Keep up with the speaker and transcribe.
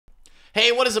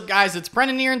Hey, what is up guys? It's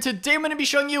Brendan here, and today I'm going to be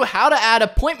showing you how to add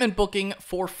appointment booking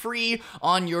for free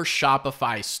on your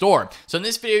Shopify store. So in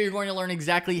this video, you're going to learn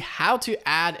exactly how to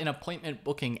add an appointment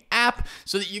booking app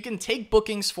so that you can take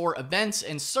bookings for events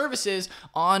and services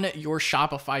on your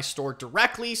Shopify store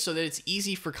directly so that it's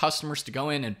easy for customers to go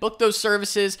in and book those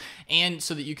services, and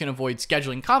so that you can avoid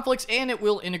scheduling conflicts, and it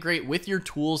will integrate with your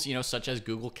tools, such as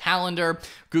Google Calendar,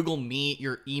 Google Meet,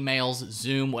 your emails,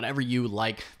 Zoom, whatever you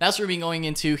like. That's what we're going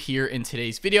into here in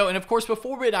today's video. And of course,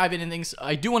 before we dive into things,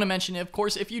 I do want to mention, of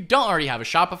course, if you don't already have a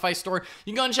Shopify store,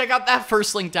 you can go and check out that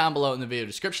first link down below in the video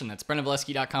description. That's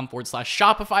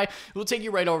brendanvalesky.com/Shopify. It will take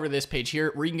you right over to this page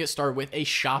here where you can get started with a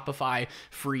Shopify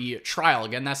free trial.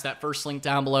 Again, that's that first link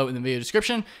down below in the video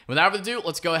description. Without further ado,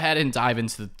 let's go ahead and dive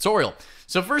into the tutorial.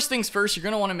 So first things first, you're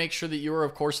going to want to make sure that you are,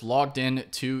 of course, logged in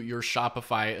to your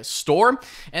Shopify store.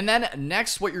 And then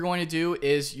next, what you're going to do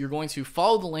is you're going to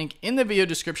follow the link in the video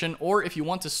description, or if you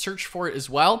want to search for it as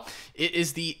well, it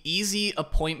is the Easy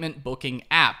Appointment Booking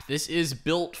app. This is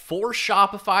built for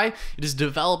Shopify. It is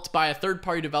developed by a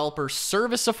third-party developer,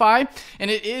 Servicify,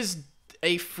 and it is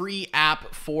a free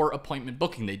app for appointment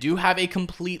booking. They do have a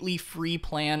completely free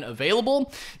plan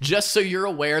available, just so you're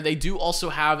aware. They do also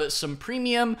have some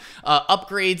premium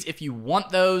upgrades if you want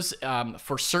those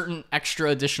for certain extra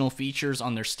additional features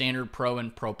on their standard Pro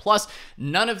and Pro Plus.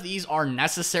 None of these are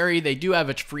necessary. They do have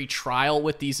a free trial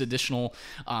with these additional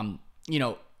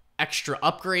extra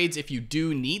upgrades if you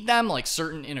do need them. Like,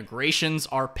 certain integrations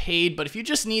are paid, but if you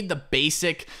just need the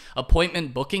basic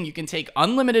appointment booking, you can take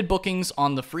unlimited bookings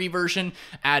on the free version,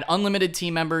 add unlimited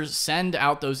team members, send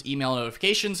out those email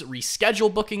notifications,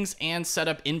 reschedule bookings, and set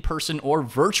up in-person or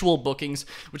virtual bookings,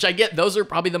 which I get those are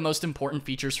probably the most important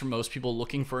features for most people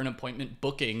looking for an appointment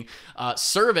booking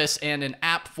service and an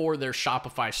app for their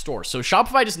Shopify store. So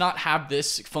Shopify does not have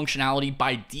this functionality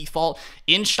by default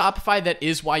in Shopify. That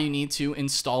is why you need to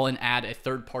install and add a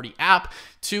third-party app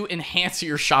to enhance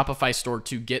your Shopify store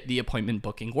to get the appointment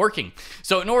booking working.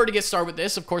 So in order to get started with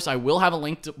this, of course, I will have a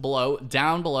link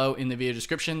down below in the video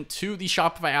description to the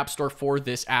Shopify App Store for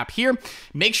this app here.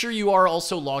 Make sure you are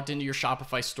also logged into your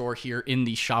Shopify store here in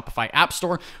the Shopify App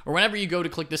Store, or whenever you go to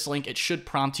click this link, it should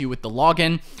prompt you with the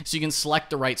login so you can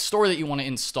select the right store that you want to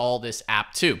install this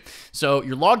app to. So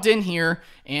you're logged in here,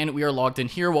 and we are logged in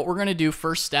here. What we're going to do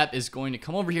first step is going to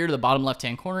come over here to the bottom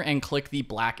left-hand corner and click the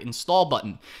black install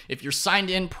button. If you're signed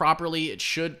in properly, it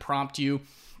should prompt you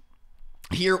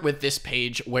here with this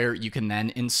page where you can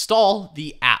then install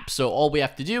the app. So all we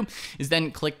have to do is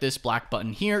then click this black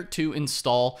button here to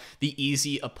install the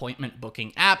Easy Appointment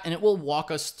Booking app, and it will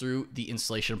walk us through the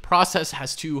installation process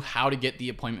as to how to get the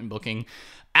appointment booking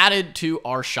added to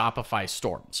our Shopify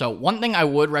store. So one thing I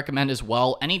would recommend as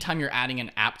well, anytime you're adding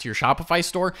an app to your Shopify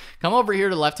store, come over here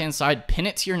to the left-hand side, pin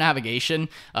it to your navigation.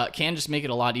 Can just make it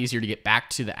a lot easier to get back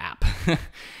to the app.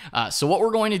 So what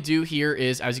we're going to do here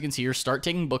is, as you can see here, start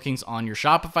taking bookings on your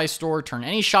Shopify store. Turn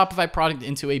any Shopify product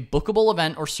into a bookable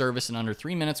event or service in under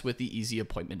 3 minutes with the Easy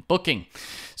Appointment Booking.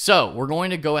 So we're going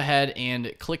to go ahead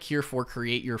and click here for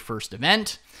create your first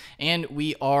event. And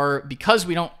because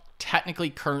we don't technically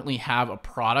currently have a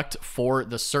product for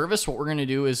the service, what we're going to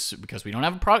do is, because we don't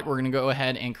have a product, we're going to go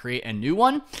ahead and create a new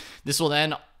one. This will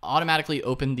then automatically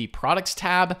open the products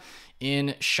tab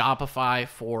in Shopify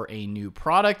for a new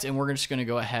product, and we're just going to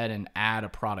go ahead and add a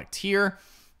product here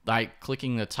by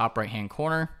clicking the top right hand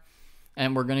corner,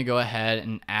 and we're going to go ahead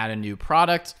and add a new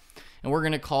product, and we're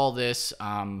going to call this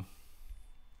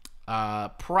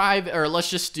private, or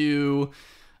let's just do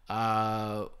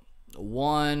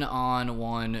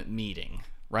one-on-one meeting,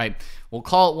 right? We'll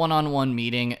call it one-on-one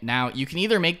meeting. Now, you can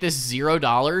either make this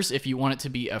 $0 if you want it to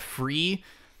be a free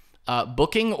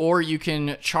booking, or you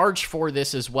can charge for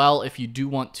this as well if you do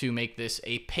want to make this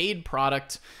a paid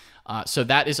product. So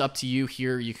that is up to you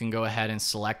here. You can go ahead and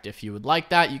select if you would like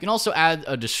that. You can also add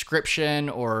a description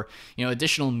or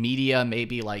additional media,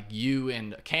 maybe like you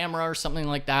and a camera or something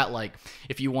like that. Like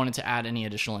if you wanted to add any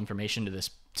additional information to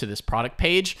this product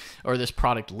page or this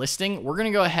product listing, we're going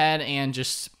to go ahead and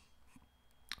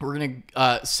we're going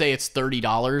to say it's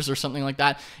 $30 or something like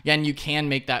that. Again, you can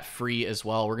make that free as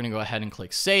well. We're going to go ahead and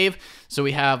click save. So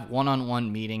we have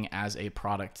one-on-one meeting as a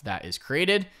product that is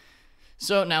created.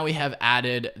 So now we have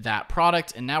added that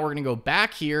product, and now we're going to go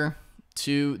back here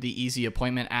to the Easy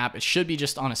Appointment app. It should be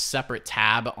just on a separate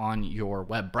tab on your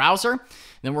web browser.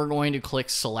 Then we're going to click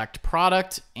select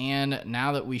product, and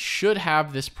now that we should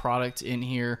have this product in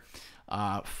here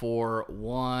for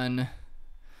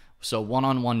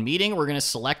one-on-one meeting, we're going to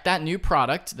select that new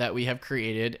product that we have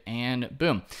created, and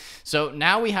boom. So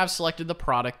now we have selected the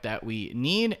product that we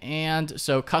need, and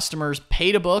so customers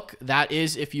pay to book. That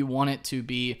is if you want it to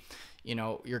be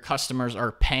your customers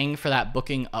are paying for that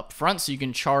booking up front. So you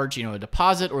can charge, a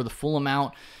deposit or the full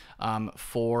amount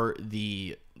for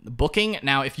the booking.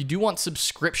 Now, if you do want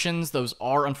subscriptions, those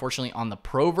are unfortunately on the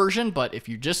pro version, but if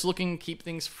you're just looking to keep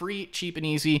things free, cheap, and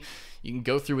easy, you can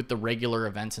go through with the regular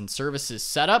events and services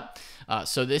setup.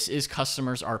 So this is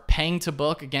customers are paying to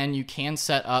book. Again, you can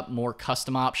set up more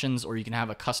custom options, or you can have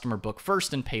a customer book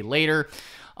first and pay later.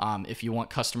 If you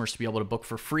want customers to be able to book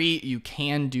for free, you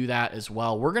can do that as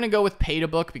well. We're going to go with pay to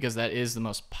book because that is the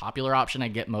most popular option. I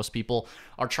get most people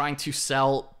are trying to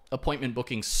sell appointment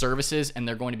booking services and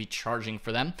they're going to be charging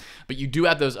for them, but you do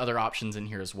have those other options in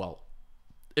here as well,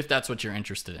 if that's what you're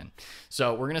interested in.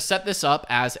 So we're going to set this up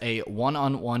as a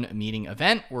one-on-one meeting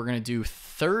event. We're going to do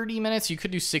 30 minutes. You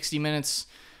could do 60 minutes.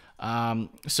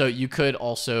 So you could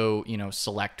also,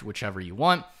 select whichever you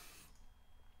want,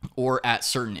 or at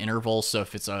certain intervals. So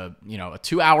if it's a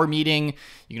 2-hour meeting,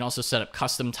 you can also set up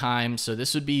custom time. So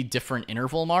this would be different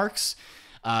interval marks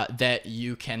that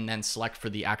you can then select for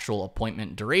the actual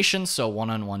appointment duration. So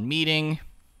one-on-one meeting,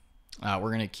 we're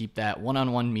going to keep that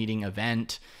one-on-one meeting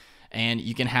event, and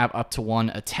you can have up to one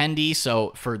attendee.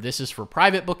 So this is for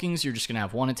private bookings, you're just going to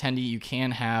have one attendee. You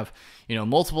can have,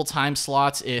 multiple time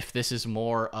slots if this is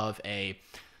more of a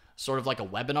sort of like a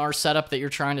webinar setup that you're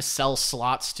trying to sell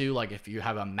slots to. Like if you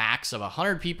have a max of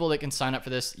 100 people that can sign up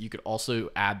for this, you could also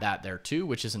add that there too,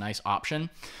 which is a nice option.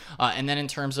 And then in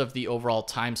terms of the overall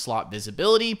time slot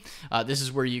visibility, this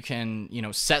is where you can,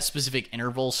 set specific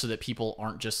intervals so that people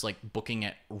aren't just like booking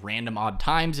at random odd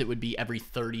times. It would be every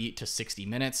 30 to 60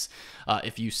 minutes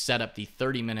if you set up the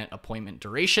 30-minute appointment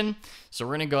duration. So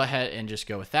we're going to go ahead and just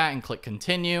go with that and click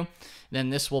continue. Then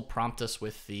this will prompt us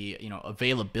with the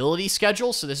availability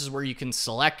schedule. So this is where you can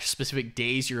select specific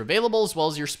days you're available, as well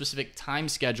as your specific time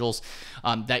schedules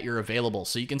that you're available.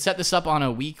 So you can set this up on a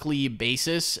weekly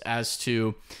basis as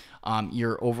to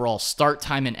your overall start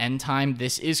time and end time.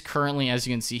 This is currently, as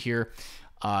you can see here,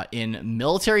 in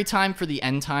military time for the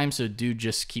end time. So do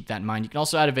just keep that in mind. You can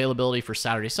also add availability for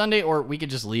Saturday, Sunday, or we could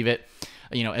just leave it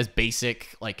as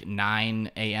basic, like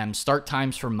 9 a.m. start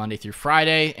times for Monday through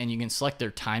Friday, and you can select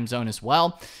their time zone as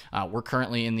well. We're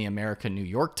currently in the New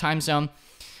York time zone.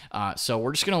 So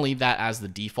we're just going to leave that as the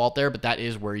default there, but that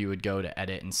is where you would go to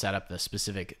edit and set up the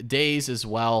specific days as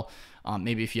well.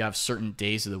 Maybe if you have certain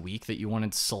days of the week that you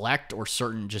wanted to select, or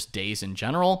certain just days in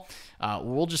general,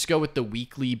 we'll just go with the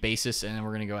weekly basis, and then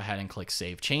we're going to go ahead and click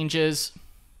Save Changes.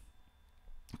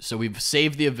 So we've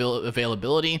saved the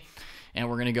availability, and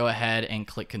we're going to go ahead and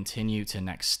click continue to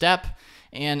next step.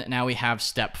 And now we have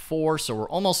step 4. So we're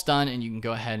almost done, and you can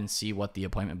go ahead and see what the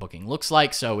appointment booking looks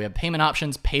like. So we have payment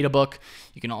options, pay to book.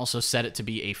 You can also set it to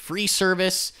be a free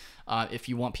service. If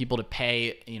you want people to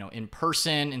pay, in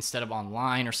person instead of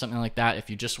online or something like that. If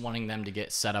you're just wanting them to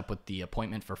get set up with the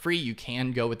appointment for free, you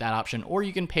can go with that option, or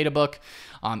you can pay to book.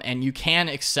 And you can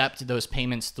accept those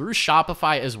payments through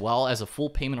Shopify as well as a full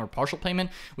payment or partial payment,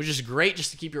 which is great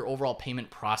just to keep your overall payment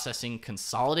processing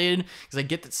consolidated. Because I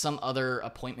get that some other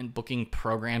appointment booking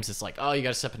programs, it's like, oh, you got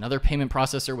to set up another payment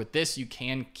processor. With this, you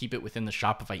can keep it within the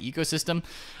Shopify ecosystem,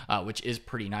 which is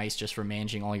pretty nice just for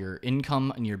managing all your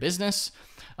income in your business.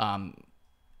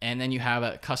 And then you have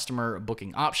a customer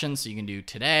booking option, so you can do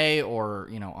today or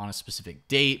on a specific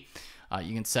date.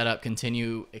 You can set up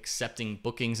continue accepting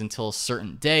bookings until a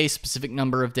certain day, specific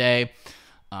number of day.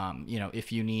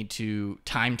 If you need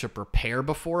time to prepare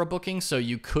before a booking, so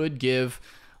you could give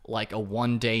like a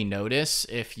 1-day notice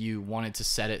if you wanted to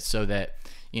set it so that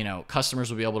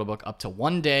customers will be able to book up to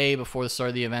 1 day before the start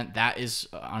of the event. That is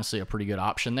honestly a pretty good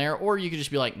option there. Or you could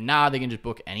just be like, nah, they can just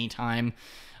book anytime.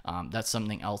 That's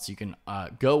something else you can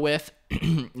go with.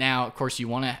 Now, of course, you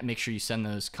want to make sure you send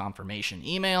those confirmation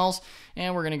emails,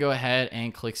 and we're going to go ahead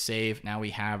and click save. Now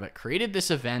we have created this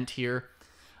event here.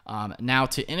 Now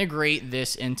to integrate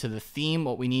this into the theme,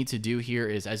 what we need to do here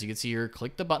is, as you can see here,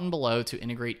 click the button below to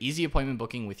integrate easy appointment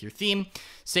booking with your theme,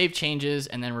 save changes,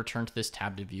 and then return to this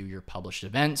tab to view your published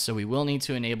event. So we will need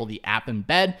to enable the app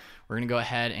embed. We're going to go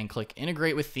ahead and click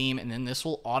integrate with theme, and then this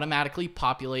will automatically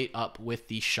populate up with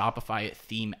the Shopify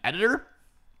theme editor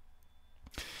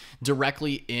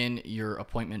directly in your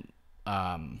appointment.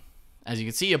 As you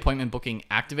can see, appointment booking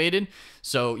activated.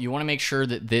 So you want to make sure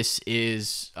that this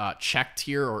is checked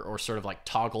here, or sort of like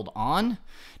toggled on.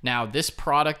 Now, this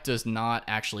product does not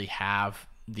actually have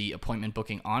the appointment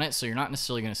booking on it, so you're not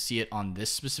necessarily going to see it on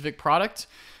this specific product.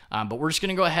 But we're just going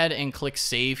to go ahead and click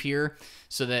save here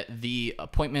so that the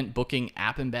appointment booking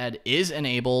app embed is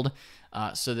enabled,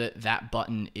 so that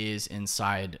button is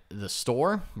inside the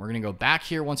store. We're going to go back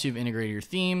here once you've integrated your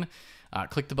theme.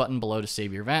 Click the button below to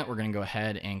save your event. We're going to go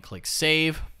ahead and click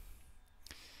save.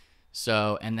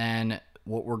 So, and then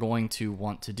what we're going to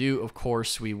want to do, of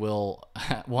course, we will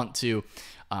want to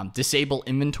disable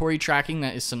inventory tracking.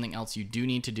 That is something else you do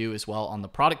need to do as well on the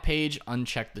product page.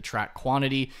 Uncheck the track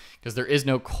quantity, because there is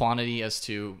no quantity as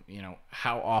to,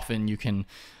 how often you can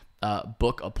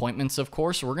book appointments, of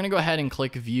course. So we're going to go ahead and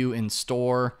click view in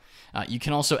store. You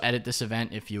can also edit this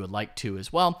event if you would like to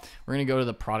as well. We're going to go to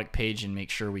the product page and make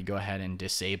sure we go ahead and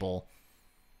disable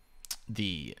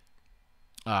the,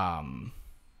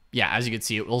 as you can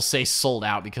see, it will say sold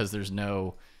out because there's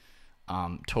no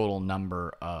total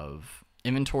number of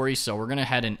inventory. So we're going to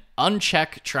head and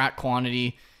uncheck track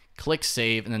quantity, click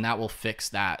save, and then that will fix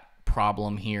that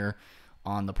problem here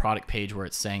on the product page where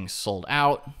it's saying sold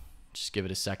out. Just give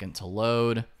it a second to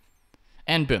load.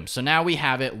 And boom. So now we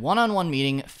have it. One-on-one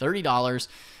meeting, $30.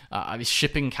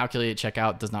 Shipping, calculated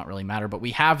checkout does not really matter, but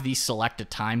we have the select a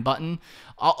time button.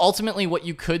 Ultimately, what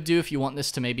you could do if you want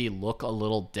this to maybe look a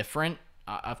little different,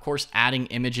 of course, adding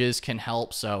images can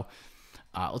help. So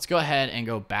let's go ahead and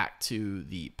go back to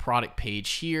the product page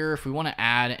here. If we want to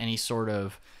add any sort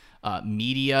of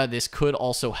media, this could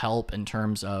also help in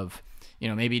terms of,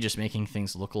 maybe just making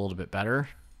things look a little bit better.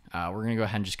 We're going to go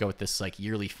ahead and just go with this like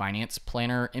yearly finance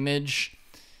planner image.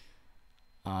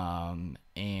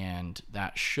 And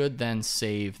that should then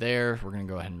save there. We're going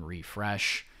to go ahead and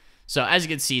refresh. So as you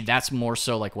can see, that's more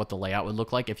so like what the layout would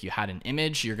look like. If you had an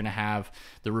image, you're going to have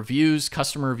the reviews,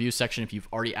 customer review section. If you've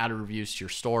already added reviews to your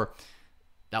store,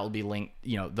 that will be linked.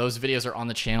 Those videos are on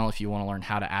the channel if you want to learn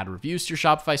how to add reviews to your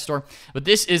Shopify store. But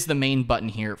this is the main button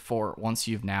here for once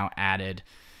you've now added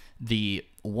the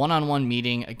one-on-one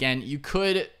meeting. Again, you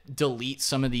could delete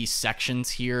some of these sections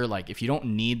here. Like if you don't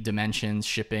need dimensions,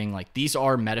 shipping, like these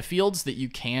are meta fields that you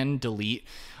can delete.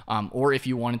 Or if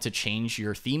you wanted to change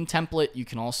your theme template, you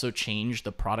can also change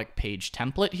the product page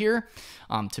template here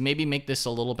to maybe make this a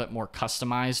little bit more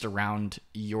customized around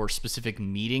your specific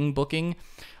meeting booking.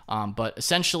 But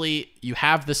essentially you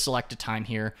have the select a time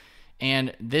here.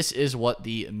 And this is what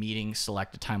the meeting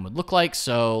select a time would look like.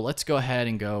 So let's go ahead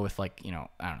and go with like, I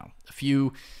don't know, a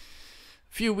few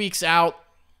weeks out.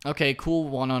 Okay, cool.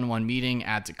 One-on-one meeting,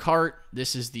 add to cart.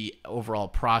 This is the overall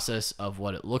process of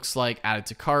what it looks like. Add it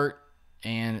to cart.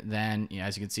 And then,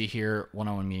 as you can see here,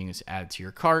 one-on-one meeting is added to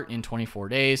your cart in 24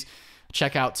 days.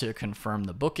 Check out to confirm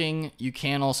the booking. You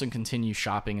can also continue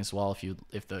shopping as well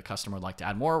if the customer would like to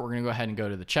add more. We're going to go ahead and go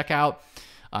to the checkout.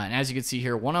 And as you can see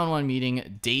here, one-on-one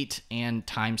meeting, date and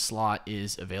time slot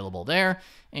is available there.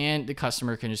 And the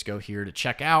customer can just go here to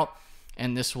check out.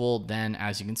 And this will then,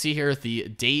 as you can see here, the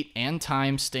date and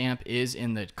time stamp is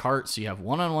in the cart. So you have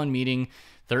one-on-one meeting,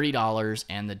 $30,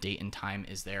 and the date and time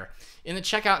is there in the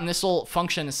checkout. And this will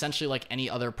function essentially like any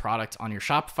other product on your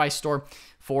Shopify store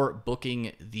for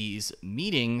booking these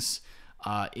meetings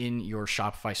in your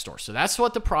Shopify store. So that's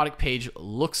what the product page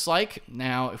looks like.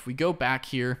 Now, if we go back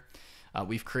here,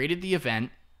 we've created the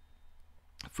event.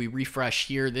 If we refresh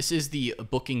here, this is the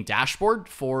booking dashboard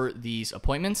for these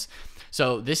appointments.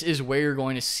 So this is where you're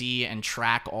going to see and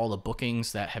track all the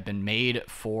bookings that have been made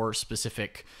for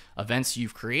specific events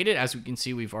you've created. As we can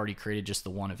see, we've already created just the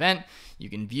one event. You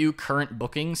can view current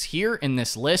bookings here in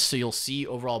this list. So you'll see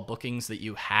overall bookings that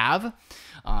you have.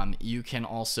 You can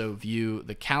also view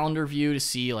the calendar view to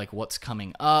see like what's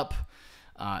coming up.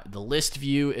 The list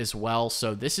view as well.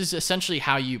 So this is essentially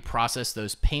how you process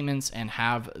those payments and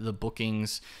have the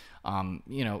bookings,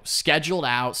 scheduled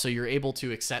out. So you're able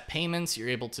to accept payments, you're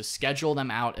able to schedule them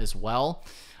out as well,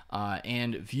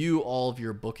 and view all of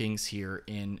your bookings here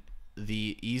in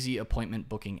the Easy Appointment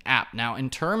Booking app. Now,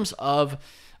 in terms of,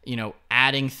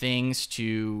 adding things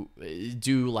to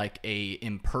do like a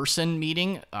in-person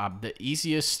meeting, the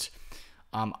easiest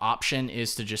option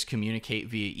is to just communicate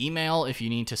via email. If you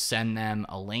need to send them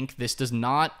a link, this does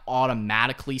not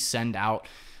automatically send out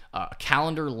a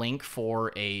calendar link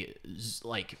for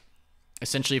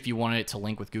essentially if you wanted it to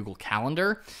link with Google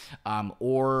Calendar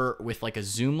or with like a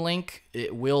Zoom link,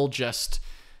 it will just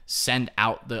send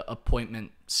out the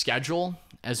appointment schedule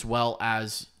as well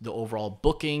as the overall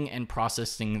booking and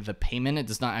processing the payment. It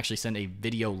does not actually send a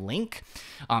video link.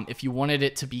 If you wanted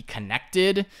it to be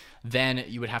connected, then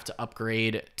you would have to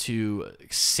upgrade to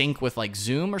sync with like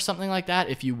Zoom or something like that.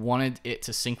 If you wanted it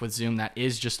to sync with Zoom, that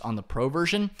is just on the Pro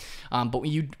version. But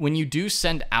when you do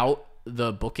send out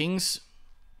the bookings,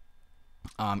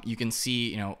 you can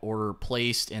see, order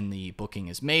placed and the booking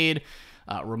is made.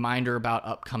 Reminder about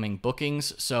upcoming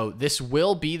bookings. So this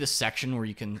will be the section where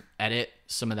you can edit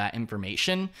some of that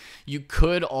information. You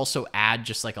could also add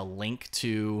just like a link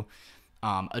to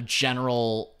a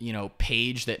general,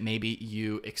 page that maybe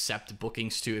you accept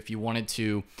bookings to if you wanted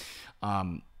to,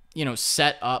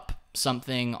 set up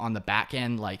something on the back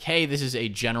end like, hey, this is a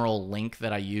general link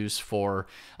that I use for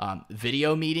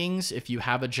video meetings. If you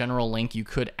have a general link, you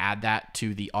could add that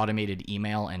to the automated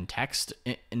email and text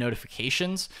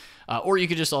notifications, or you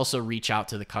could just also reach out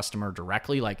to the customer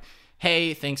directly, like,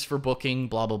 hey, thanks for booking,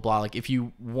 blah, blah, blah. Like if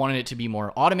you wanted it to be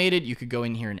more automated, you could go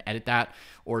in here and edit that.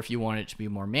 Or if you wanted it to be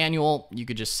more manual, you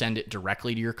could just send it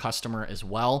directly to your customer as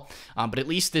well. But at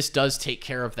least this does take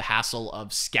care of the hassle of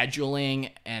scheduling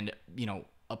and,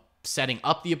 setting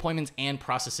up the appointments and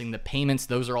processing the payments.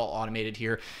 Those are all automated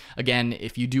here. Again,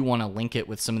 if you do want to link it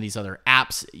with some of these other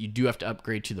apps, you do have to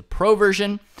upgrade to the Pro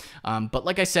version. But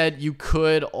like I said, you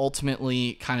could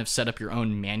ultimately kind of set up your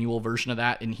own manual version of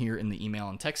that in here in the email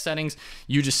and text settings.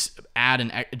 You just add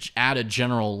a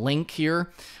general link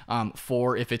here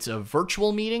for if it's a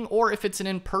virtual meeting or if it's an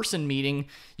in-person meeting.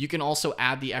 You can also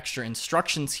add the extra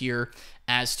instructions here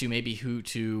as to maybe who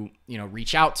to,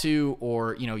 reach out to,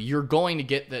 or, you're going to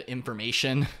get the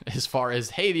information as far as,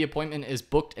 hey, the appointment is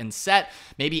booked and set.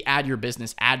 Maybe add your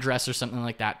business address or something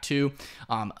like that too.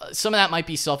 Some of that might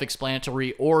be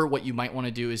self-explanatory, or what you might want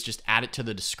to do is just add it to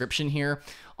the description here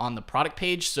on the product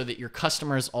page so that your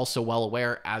customer is also well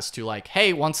aware as to like,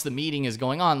 hey, once the meeting is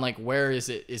going on, like, where is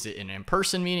it? Is it an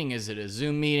in-person meeting? Is it a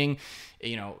Zoom meeting?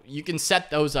 You can set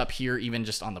those up here even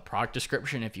just on the product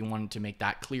description if you wanted to make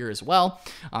that clear as well.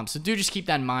 So do just keep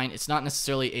that in mind. It's not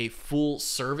necessarily a full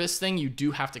service thing. You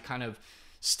do have to kind of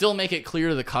still make it clear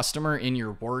to the customer in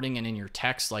your wording and in your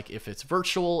text, like if it's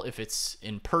virtual, if it's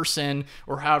in person,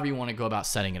 or however you want to go about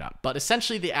setting it up. But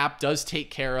essentially the app does take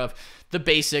care of the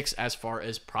basics as far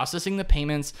as processing the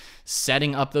payments,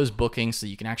 setting up those bookings so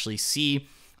you can actually see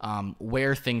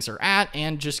where things are at,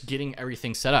 and just getting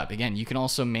everything set up. Again, you can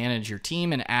also manage your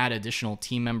team and add additional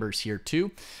team members here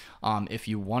too. If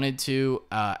you wanted to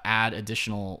add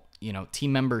additional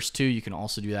team members too, you can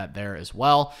also do that there as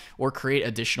well, or create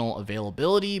additional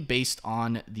availability based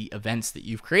on the events that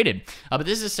you've created. But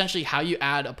this is essentially how you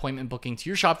add appointment booking to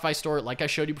your Shopify store. Like I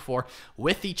showed you before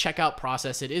with the checkout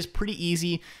process, it is pretty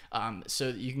easy.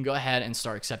 So that you can go ahead and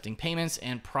start accepting payments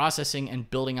and processing and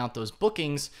building out those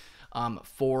bookings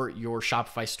for your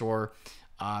Shopify store.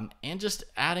 And just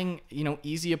adding,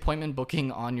 easy appointment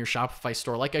booking on your Shopify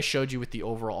store, like I showed you with the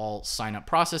overall sign up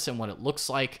process and what it looks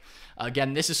like.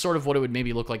 Again, this is sort of what it would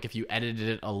maybe look like if you edited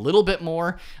it a little bit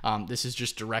more. This is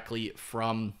just directly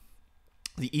from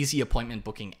the Easy Appointment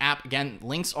Booking app. Again,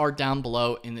 links are down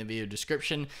below in the video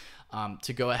description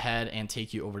to go ahead and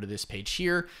take you over to this page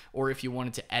here. Or if you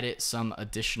wanted to edit some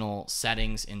additional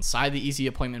settings inside the Easy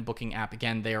Appointment Booking app,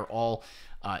 again, they are all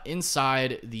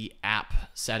inside the app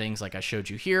settings like I showed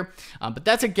you here. But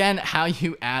that's, again, how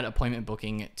you add appointment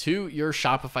booking to your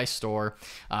Shopify store.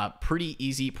 Pretty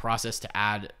easy process to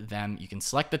add them. You can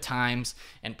select the times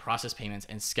and process payments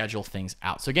and schedule things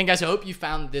out. So again, guys, I hope you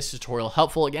found this tutorial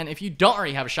helpful. Again, if you don't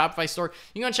already have a Shopify store,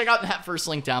 you can check out that first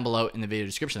link down below in the video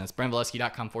description. That's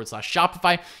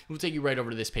brandvalesky.com/Shopify. We'll take you right over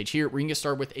to this page here where you can get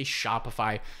started with a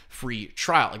Shopify free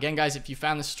trial. Again, guys, if you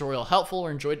found this tutorial helpful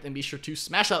or enjoyed it, then be sure to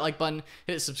smash that like button,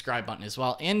 hit the subscribe button as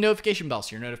well, and notification bell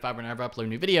so you're notified whenever I upload a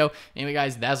new video. Anyway,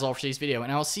 guys, that's all for today's video,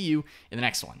 and I will see you in the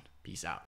next one. Peace out.